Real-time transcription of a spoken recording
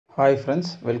Hi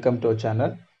friends, welcome to our channel.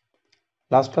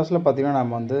 Last classல பார்த்தீங்கன்னா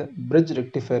நாம வந்து bridge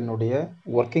rectifier உடைய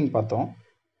working பார்த்தோம்.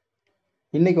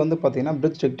 இன்னைக்கு வந்து பார்த்தீங்கன்னா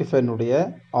bridge rectifier உடைய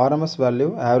RMS value,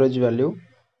 average value,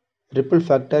 ripple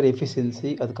factor,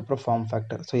 efficiency, அதுக்கப்புறம் form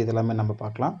factor. ஸோ இதெல்லாமே நம்ம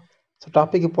பார்க்கலாம். ஸோ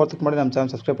டாபிக் போகிறதுக்கு முன்னாடி நம்ம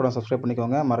சேனல் சப்ஸ்கிரைப்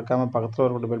பண்ணிக்கோங்க. மறக்காமல் பக்கத்தில்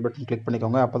ஒரு பெல் பட்டன் கிளிக்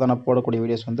பண்ணிக்கோங்க. அப்போ தான் நான் போடக்கூடிய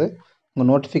வீடியோஸ் வந்து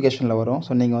உங்கள் நோட்டிஃபிகேஷனில் வரும்.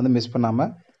 ஸோ நீங்கள் வந்து மிஸ்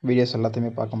பண்ணாமல் வீடியோஸ்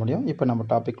எல்லாத்தையுமே பார்க்க முடியும். இப்போ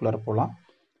நம்ம டாபிக் உள்ளார போகலாம்.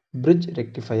 bridge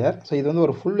rectifier. ஸோ இது வந்து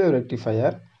ஒரு full wave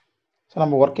rectifier. ஸோ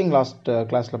நம்ம ஒர்க்கிங்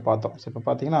கிளாஸில் பார்த்தோம். ஸோ இப்போ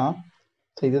பார்த்தீங்கன்னா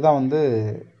ஸோ இதுதான் வந்து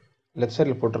லெஃப்ட்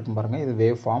சைடில் போட்டிருக்கும் பாருங்கள். இது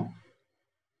வேவ் ஃபார்ம்.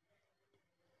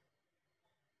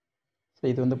 ஸோ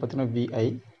இது வந்து பார்த்தீங்கன்னா விஐ.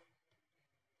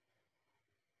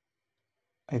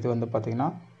 இது வந்து பார்த்தீங்கன்னா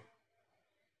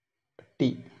டி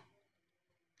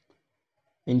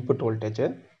இன்புட் வோல்டேஜ்.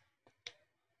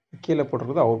 கீழே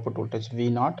போட்டிருக்கிறது output voltage we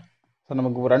not. So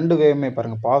நமக்கு ரெண்டு வேவுமே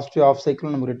பாருங்கள், பாசிட்டிவ் ஆஃப்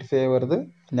சைக்கிள் நமக்கு ரெக்டிஃபை வருது,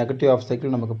 நெகட்டிவ் ஆஃப்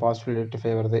சைக்கிள் நமக்கு பாசிட்டிவ்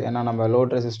ரெக்டிஃபை வருது. ஏன்னா நம்ம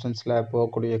லோட் ரெசிஸ்டன்ஸில்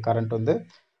போகக்கூடிய கரண்ட் வந்து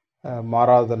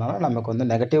மாறாததுனால நமக்கு வந்து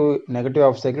நெகட்டிவ்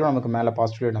ஆஃப் சைக்கிளும் நமக்கு மேலே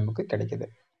பாசிட்டிவ் நமக்கு கிடைக்கிது.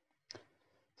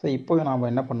 ஸோ இப்போ நாம்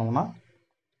என்ன பண்ணோம்னா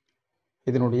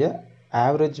இதனுடைய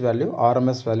ஆவரேஜ் வேல்யூ,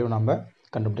 ஆர்எம்எஸ் வேல்யூ நம்ம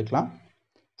கண்டுபிடிக்கலாம்.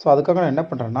 ஸோ அதுக்காக நான் என்ன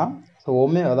பண்ணுறேன்னா ஸோ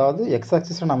அதாவது எக்ஸ்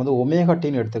ஆக்சிஸில் நான் வந்து ஒமேகா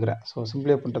டீன்னு எடுத்துக்கிறேன். ஸோ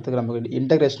சிம்பிளை பண்ணுறதுக்கு நமக்கு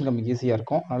இன்டகிரேஷன் நமக்கு ஈஸியாக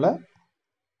இருக்கும். அதனால்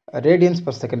ரேடியன்ஸ்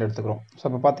பர் செகண்ட் எடுத்துக்கிறோம். ஸோ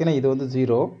அப்போ பார்த்தீங்கன்னா இது வந்து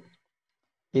 0,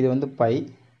 இது வந்து பை,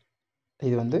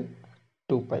 இது வந்து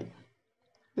 2π,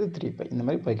 இது 3π, இந்த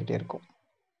மாதிரி போய்கிட்டே இருக்கும்.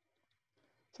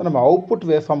 ஸோ நம்ம அவுட்புட்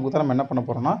வேவ் ஃபார்முக்கு தான் நம்ம என்ன பண்ண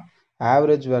போகிறோம்னா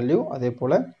ஆவரேஜ் வேல்யூ அதே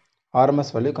போல்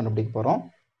ஆர்எம்எஸ் வேல்யூ கண்டுபிடிக்க போகிறோம்.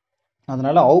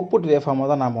 அதனால் அவுட்புட் வேவ் ஃபார்மை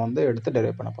தான் நம்ம வந்து எடுத்து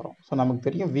டெரைவ் பண்ண போகிறோம். ஸோ நமக்கு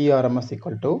தெரியும் விஆர்எம்எஸ்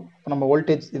ஈக்குவல் டு, இப்போ நம்ம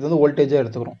வோல்டேஜ் இது வந்து வோல்டேஜாக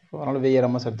எடுத்துக்கிறோம். ஸோ அதனால்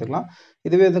விஆர்எம்எஸ் எடுத்துக்கலாம்.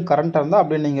 இதுவே இது கரண்ட்டாக இருந்தால்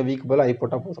அப்படியே நீங்கள் வீக்கு பதில் ஐ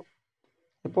போட்டால் போதும்.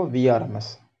 இப்போது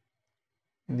விஆர்எம்எஸ்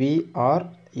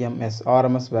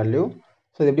ஆர்எம்எஸ் வேல்யூ.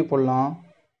 ஸோ இது எப்படி போடலாம்,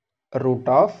 ரூட்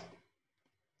ஆஃப்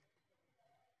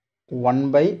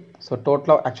 1/, ஸோ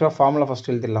டோட்டலாக ஆக்சுவலாக ஃபார்முலா ஃபஸ்ட்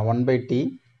எழுதிடலாம். 1/t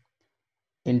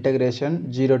integration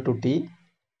 0 to t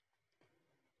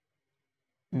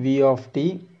v of t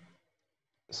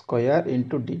square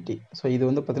into dt. So இது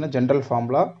வந்து பார்த்தீங்கன்னா general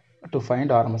formula to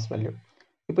find RMS value.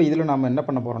 இப்போ இதில் நம்ம என்ன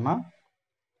பண்ண போகிறோம்னா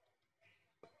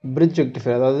பிரிட்ஜ்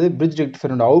ரெக்டிஃபையர், அதாவது bridge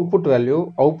ரெக்டிஃபையரோட output value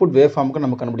output wave ஃபார்முக்கு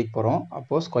நம்ம கண்டுபிடிக்க போகிறோம்.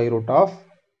 அப்போது ஸ்கொயர் ரூட் ஆஃப்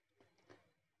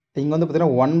இங்கே வந்து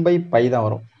பார்த்தீங்கன்னா 1/π தான்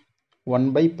வரும்.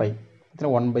 1/π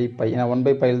பார்த்தீங்கன்னா 1/π, ஏன்னா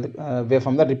 1/π வேவ்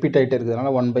ஃபார்ம் தான் ரிப்பீட் ஆகிட்டே இருக்குது,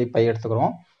 அதனால் 1/π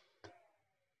எடுத்துக்கிறோம்.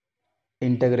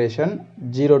 Integration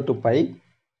 0 to π.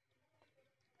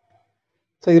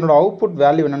 ஸோ இதனோட அவுட்புட்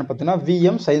வேல்யூ என்னென்னு பார்த்தீங்கன்னா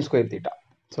VM sine square theta.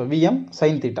 So VM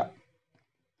sine theta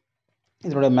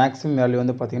இதனோட மேக்ஸிமம் வேல்யூ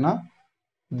வந்து பார்த்தீங்கன்னா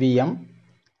விஎம்.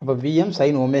 அப்போ விஎம்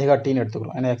சைன் ஒமேகா டின்னு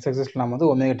எடுத்துக்கிறோம். ஏன்னா எக்ஸ் ஆக்சிஸில் நம்ம வந்து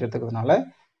ஒமேகா டி எடுத்துக்கிறதுனால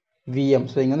விஎம்.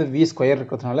 ஸோ இங்கே வந்து வி ஸ்கொயர்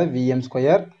இருக்கிறதுனால VM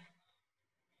square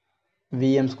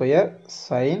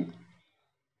sine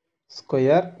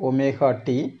square omega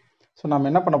t. So நம்ம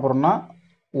என்ன பண்ண போகிறோம்னா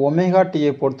ஒமேகா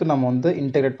டியை பொறுத்து நம்ம வந்து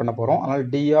இன்டெகிரேட் பண்ண போகிறோம். அதனால்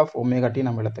டி ஆஃப் ஒமேகா டி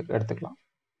நம்ம எடுத்துக்கலாம்.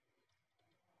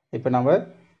 இப்போ நம்ம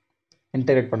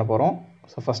இன்டெகிரேட் பண்ண போகிறோம்.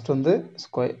 ஸோ ஃபஸ்ட் வந்து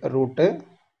square route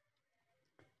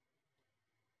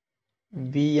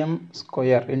VM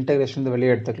square integration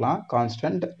வெளியே எடுத்துக்கலாம்.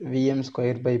 Constant VM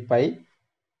square by by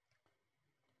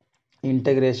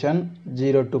integration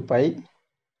 0 to π.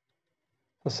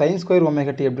 So sine square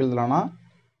omega t எப்படி எழுதலாம்னா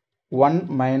 1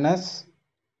 minus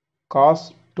cos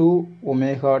 2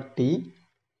 omega t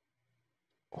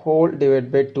whole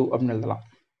divide by 2 அப்படின்னு எழுதலாம்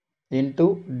into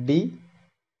D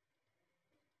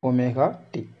omega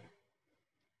t.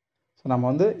 So நம்ம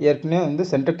வந்து ஏற்கனவே வந்து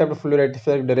centre table full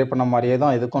rectifier derive பண்ண மாதிரியே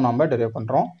தான் இதுக்கும் நம்ம டெரைவ்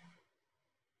பண்ணுறோம்.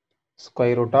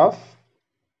 Square root of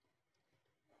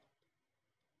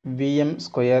VM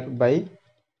square by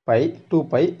by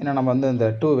 2π. ஏன்னா நம்ம வந்து இந்த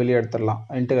 2 வெளியே எடுத்துடலாம்,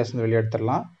 இன்டகிரேஷன் வெளியே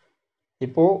எடுத்துடலாம்.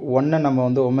 இப்போது 1 நம்ம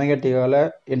வந்து ஒமேகா டியால்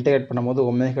இன்டகிரேட் பண்ணும்போது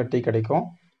ஒமேகா டி கிடைக்கும்.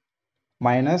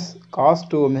 Minus cos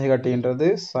 2 omega டின்றது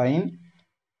sign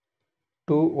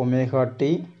 2 omega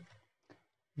t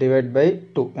divide by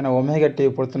 2. ஏன்னா ஒமேகா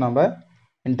டியை பொறுத்து நம்ம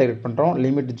இன்டகிரேட் பண்ணுறோம்.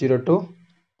 Limit 0 to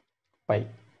π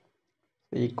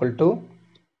equal to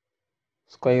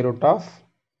square root of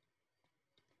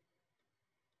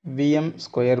VM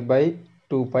square by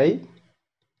 2π.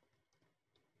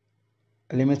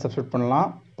 Limit substitute பண்ணலாம்.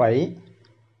 By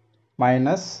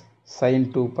minus sign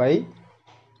 2π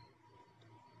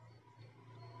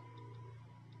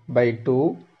by 2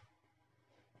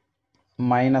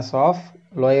 minus of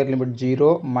lower limit 0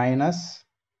 minus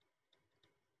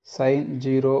sin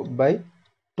 0 by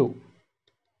 2.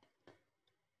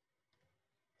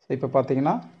 So இப்போ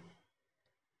பார்த்தீங்கன்னா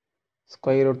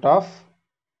square root of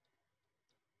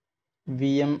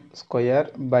VM square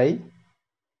by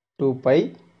 2π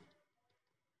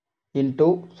into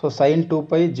so sign 2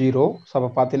 by 0. So அப்போ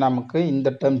பார்த்தீங்கன்னா நமக்கு இந்த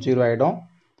term 0 ஆகிடும்.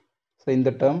 So இந்த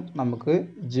term நமக்கு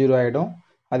 0 ஆகிடும்.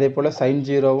 அதே போல் சைன்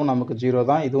 0வும் நமக்கு 0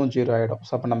 தான், இதுவும் 0 ஆகிடும்.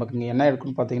 ஸோ அப்போ நமக்கு இங்கே என்ன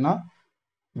இருக்குன்னு பார்த்தீங்கன்னா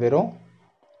வெறும்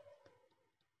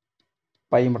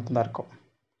பை மட்டும்தான் இருக்கும்.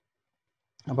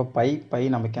 அப்போ பை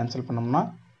நம்ம கேன்சல் பண்ணோம்னா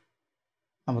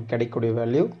நமக்கு கிடைக்கக்கூடிய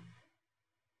value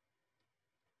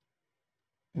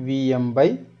Vm by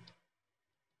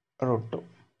root 2.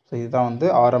 So இதுதான் வந்து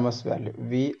RMS value,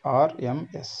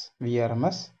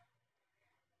 VRMS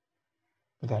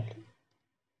value.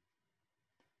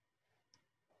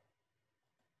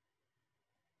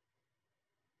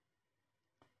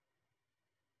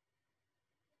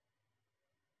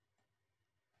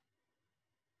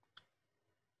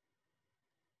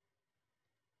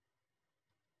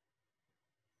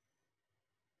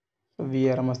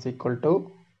 VRMS equal to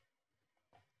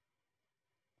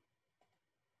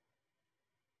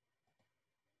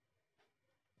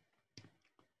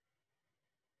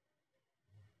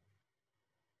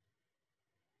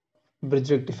bridge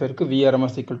rectifier க்கு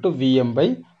VRMS equal to Vm by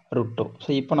root 2. So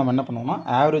இப்போ நம்ம என்ன பண்ணுவோம்னா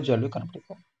ஆவரேஜ் வேல்யூ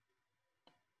கண்டுபிடிப்போம்.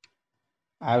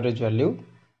 Average value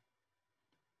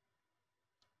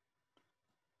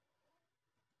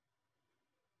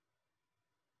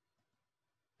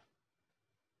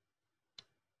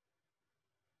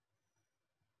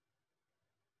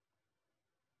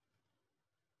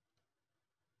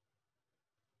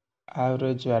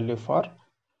average value for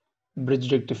bridge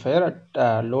rectifier at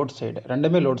load side.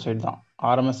 ரெண்டுமே load side தான்.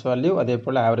 RMS வேல்யூ அதே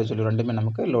போல் average value ரெண்டுமே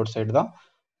நமக்கு லோட் சைடு தான்.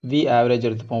 V average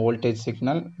எடுத்துப்போம், voltage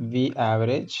signal V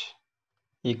average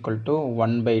equal to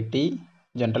 1 by T,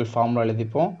 general formula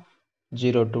எழுதிப்போம்,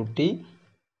 0 to T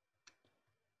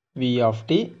V of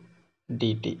T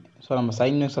dt. So நம்ம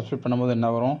sine wave substitute பண்ணும்போது என்ன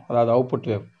வரும், அதாவது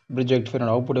output wave, bridge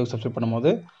rectifier output wave substitute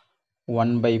பண்ணும்போது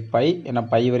 1 by by, ஏன்னா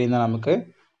by வரையும் தான் நமக்கு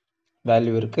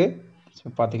வேல்யூ இருக்குது. ஸோ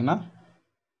பார்த்தீங்கன்னா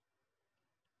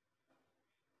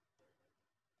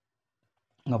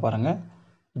இங்கே பாருங்கள்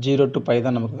 0 to பை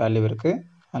தான் நமக்கு வேல்யூ இருக்குது.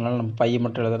 அதனால் நம்ம பை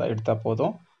மட்டும் எடுத்தால்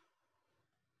போதும்.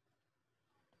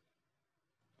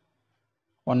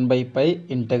 1 by by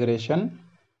integration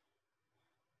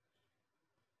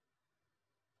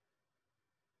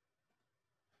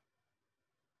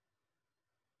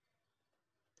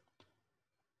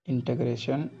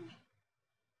integration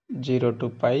 0 to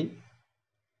by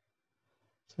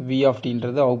V of t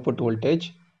ன்றது output voltage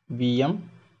Vm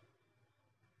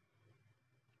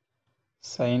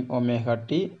sin omega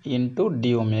t into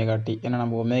d omega t. ஏன்னா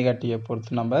நம்ம omega t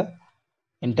பொறுத்து நம்ம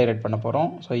இன்டகிரேட் பண்ண போகிறோம்.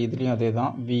 ஸோ இதுலேயும் அதே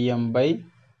தான், Vm by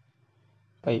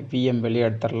பை, Vm வெளியே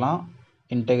எடுத்துடலாம்,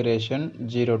 integration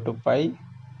 0 to by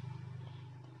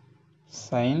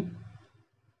sin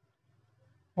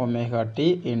omega t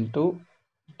into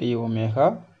d omega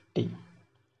t.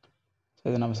 So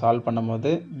இதை நம்ம சால்வ் பண்ணும்போது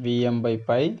Vm by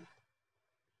பை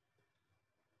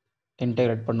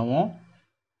இன்டகிரேட் பண்ணுவோம்,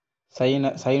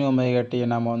 சைன் ஒமேகா டி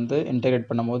நம்ம வந்து இன்டகிரேட்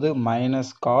பண்ணும்போது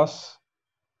minus cos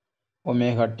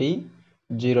omega t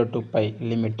 0 to by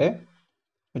limit,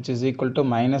 which is equal to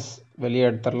minus வெளியே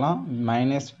எடுத்துடலாம்,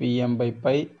 minus Vm by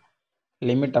by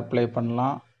limit apply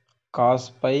பண்ணலாம்,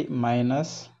 cos by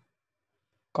minus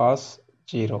cos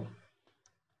 0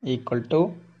 equal to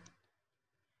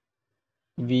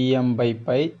Vm by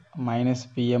by minus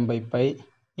Vm by by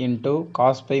into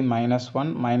cos pi minus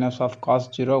 1 minus of cos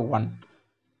 0 1,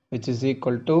 which is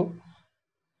equal to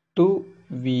 2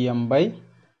 Vm by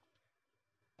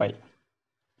pi.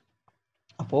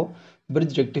 அப்போ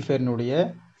bridge rectifier னுடைய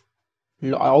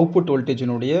output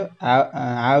வோல்டேஜினுடைய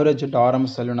average and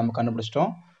RMS value நம்ம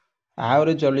கண்டுபிடிச்சிட்டோம்.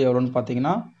 Average value எவ்வளோன்னு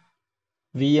பார்த்தீங்கன்னா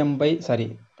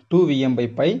two Vm by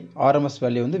pi, RMS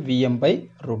value வந்து Vm by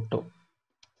root 2.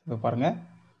 இப்போ பாருங்கள்,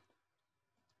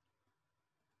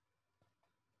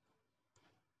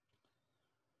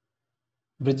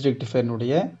 bridge rectifier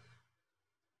னுடைய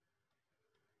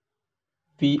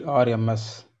VRMS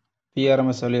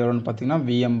value எவ்வளோன்னு பார்த்தீங்கன்னா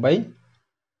Vm by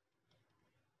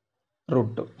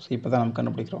root 2. ஸோ இப்போ தான் நம்ம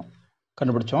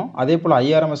கண்டுபிடிச்சோம். அதே போல்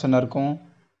IRMS என்ன இருக்கும்,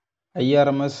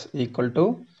 IRMS equal to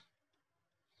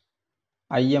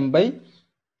Im by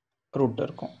root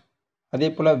இருக்கும். அதே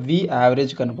போல் V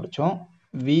ஆவரேஜ் கண்டுபிடிச்சோம்,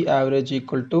 V average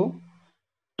equal to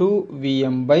 2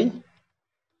 Vm by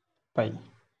by.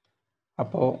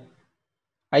 அப்போது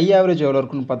I ஆவரேஜ் எவ்வளோ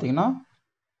இருக்குன்னு பார்த்தீங்கன்னா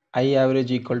I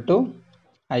average equal to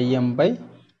Im by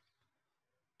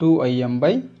 2 Im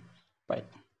by by.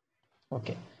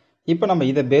 Okay, இப்போ நம்ம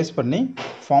இதை பேஸ் பண்ணி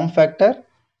ஃபார்ம் ஃபேக்டர்,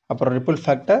 அப்புறம் ரிப்பிள்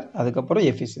ஃபேக்டர், அதுக்கப்புறம்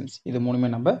எஃபிஷியன்சி, இது மூணுமே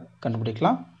நம்ம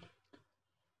கண்டுபிடிக்கலாம்.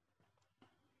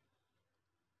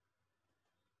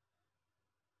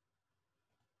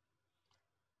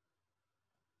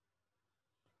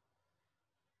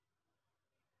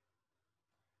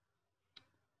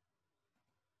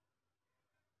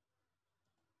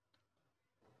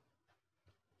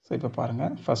 இப்போ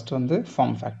பாருங்கள், ஃபஸ்ட்டு வந்து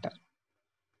form factor.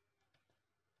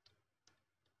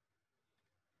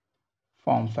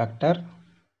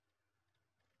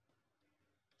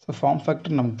 So form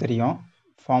factor நமக்கு தெரியும்.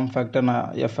 ஃபார்ம் ஃபேக்டர் நான்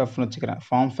எஃப்எஃப்னு வச்சுக்கிறேன்.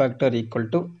 Form factor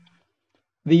equal to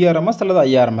VRMS அல்லது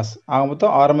ஐஆர்எம்எஸ். ஆக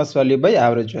மொத்தம் RMS value by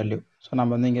average value. So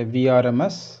நம்ம வந்து இங்கே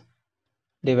VRMS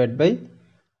divide by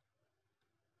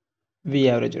we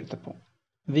average எடுத்துப்போம்.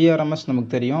 விஆர்எம்எஸ் நமக்கு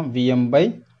தெரியும், விஎம் பை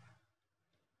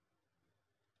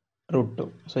 √2.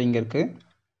 ஸோ இங்கே இருக்குது.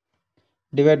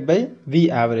 Divide by we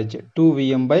average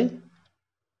 2vm by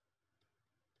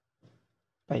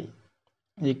pi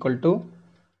equal to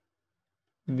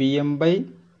vm by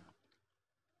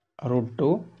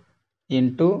 √2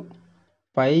 into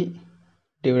pi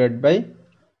divided by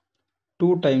 2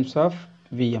 times of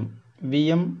vm.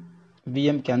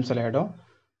 vm cancel ஆகிடும்.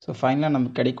 So ஃபைனலாக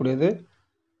நமக்கு கிடைக்கூடியது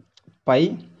pi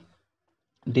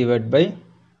divided by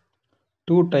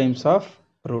 2 times of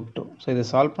 √2. So இது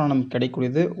solve பண்ணால் நமக்கு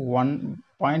கிடைக்கூடியது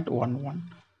 1.11.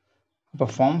 அப்போ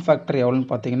form factor எவ்வளோன்னு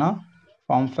பார்த்தீங்கன்னா,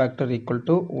 ஃபார்ம் ஃபேக்டர் ஈக்குவல்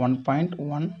டு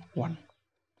 1.11.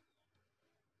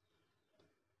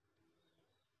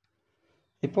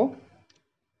 இப்போ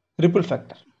ripple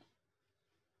factor.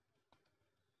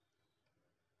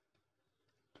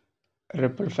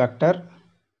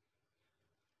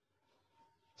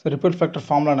 So ripple factor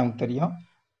formula நமக்கு தெரியும்.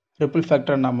 ரிப்பிள்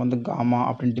ஃபேக்டர் நம்ம வந்து காமா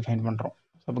அப்படின்னு டிஃபைன் பண்ணுறோம்.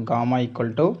 ஸோ அப்போ gamma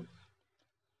equal to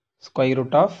square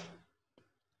root of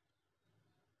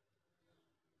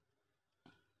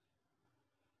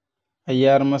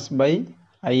IRMS by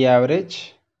I average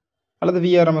அல்லது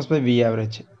VRMS by V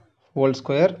average whole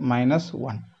square minus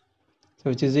 1. So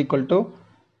which is equal to,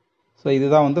 so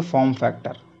இதுதான் வந்து form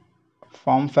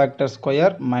factor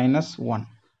square minus 1.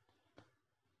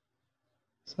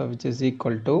 So which is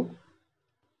equal to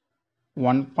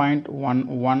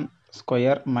 1.11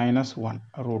 square minus 1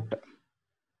 root.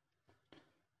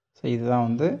 So இதுதான்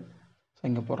வந்து, so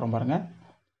இங்கே போடுறோம் பாருங்க.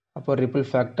 அப்போ ripple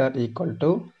factor equal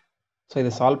to, so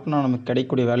இதை solve பண்ணால் நமக்கு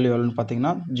கிடைக்கக்கூடிய வேல்யூ எவ்வளோன்னு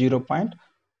பார்த்தீங்கன்னா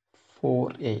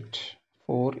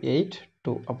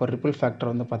 0.482. அப்போ ரிப்பிள்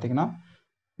ஃபேக்டர் வந்து பார்த்தீங்கன்னா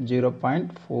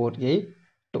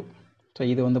 0.482. ஸோ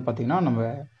இது வந்து பார்த்தீங்கன்னா நம்ம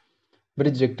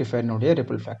பிரிட்ஜ் ரெக்டிஃபயர்னுடைய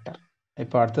ரிப்பிள் ஃபேக்டர்.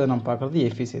 இப்போ அடுத்தது நம்ம பார்க்குறது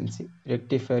எஃபிஷியன்சி.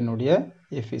 ரெக்டிஃபயர்னுடைய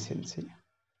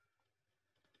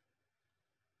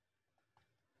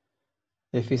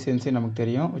எஃபிஷியன்சி நமக்கு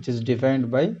தெரியும், which is defined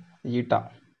by eta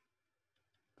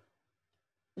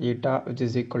which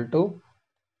is equal to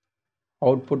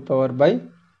output power by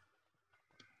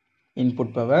input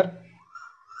power,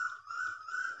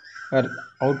 where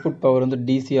output power வந்து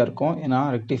DC இருக்கும், ஏன்னா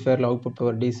ரெக்டிஃபயரில் output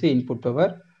power DC, input power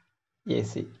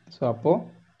AC. So அப்போது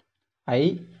I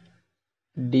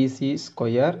DC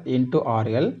square into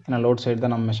RL, ஏன்னா load side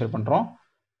தான் நம்ம measure பண்ணுறோம்,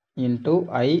 into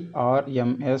I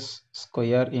RMS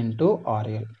square into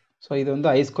RL. So இது வந்து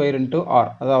I ஸ்கொயர் இன்ட்டு R,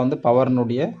 அதான் வந்து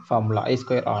பவர்னுடைய ஃபார்முலா I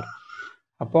ஸ்கொயர் R.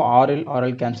 அப்போது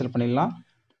RL கேன்சல் பண்ணிடலாம்.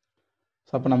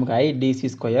 ஸோ அப்போ நமக்கு IDC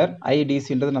ஸ்கொயர்,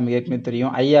 IDCன்றது நமக்கு ஏற்கனவே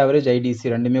தெரியும், I ஆவரேஜ் IDC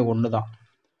ரெண்டுமே ஒன்று தான்.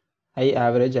 I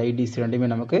ஆவரேஜ் IDC ரெண்டுமே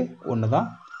நமக்கு ஒன்று தான்.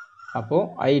 அப்போது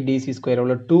IDC ஸ்கொயர்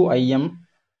எவ்வளோ, 2im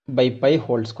by pi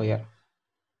whole square,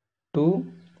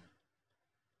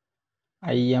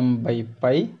 2im by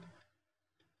pi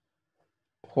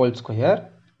whole square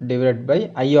divide by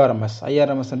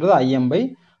IRMSன்றது im by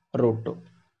 √2,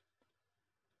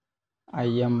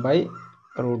 im by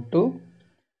 √2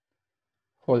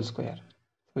 whole square,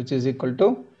 which is equal to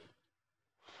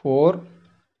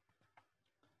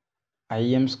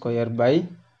 4im square by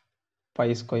pi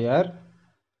square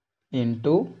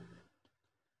into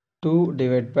 2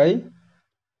 divided by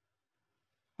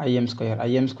im square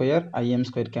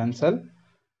cancel.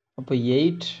 அப்போ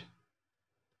 8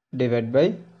 divided by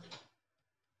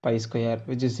pi square,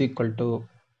 which is equal to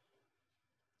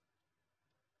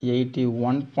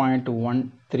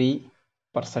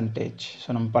 81.13%. So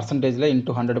நம்ம பர்சன்டேஜில்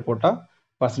into 100 போட்டால்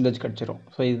percentage கிடச்சிரும்.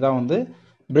 So இதுதான் வந்து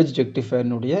bridge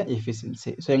ரெக்டிஃபயர்னுடைய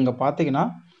efficiency. So இங்கே பார்த்தீங்கன்னா,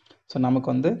 so நமக்கு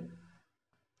வந்து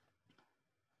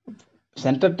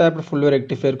சென்டர் டேப்டு ஃபுல் வேவ்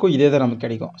ரெக்டிஃபயருக்கும் இதே தான் நமக்கு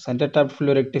கிடைக்கும். Centre taped full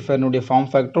wave ரெக்டிஃபயர்னுடைய form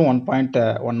ஃபேக்டரும்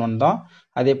 1.11 தான்.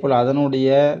 அதே போல் அதனுடைய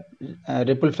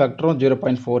ரிப்பிள் ஃபேக்டரும்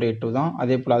 0.482 தான்.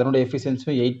 அதே போல் அதனுடைய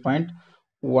எஃபிஷியன்சியும்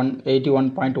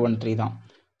 81.13 தான்.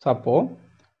 ஸோ அப்போது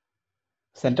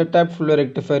centre tape full wave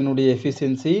ரெக்டிஃபயர்னுடைய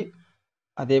efficiency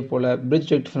அதே போல்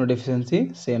பிரிட்ஜ் ரெக்டிஃபயர்னுடைய எஃபிஷியன்சி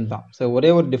சேம் தான். ஸோ ஒரே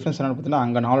ஒரு டிஃப்ரென்ஸ் என்னென்னு பார்த்தீங்கன்னா,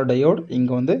 அங்கே 4 டயோடு,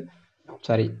 இங்கே வந்து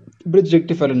bridge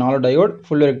ரெக்டிஃபயரில் 4 diode,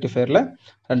 full wave ரெக்டிஃபயரில்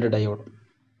 2 diode.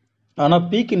 ஆனால்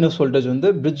பீக் இன்வெர்ஸ் வோல்டேஜ் வந்து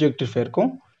bridge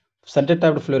ரெக்டிஃபயருக்கும் centre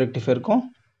taped full wave ரெக்டிஃபயருக்கும்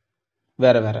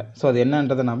வேறு. ஸோ அது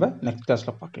என்னன்றதை நம்ம நெக்ஸ்ட்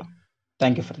கிளாஸில் பார்க்கலாம்.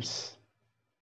 Thank you friends.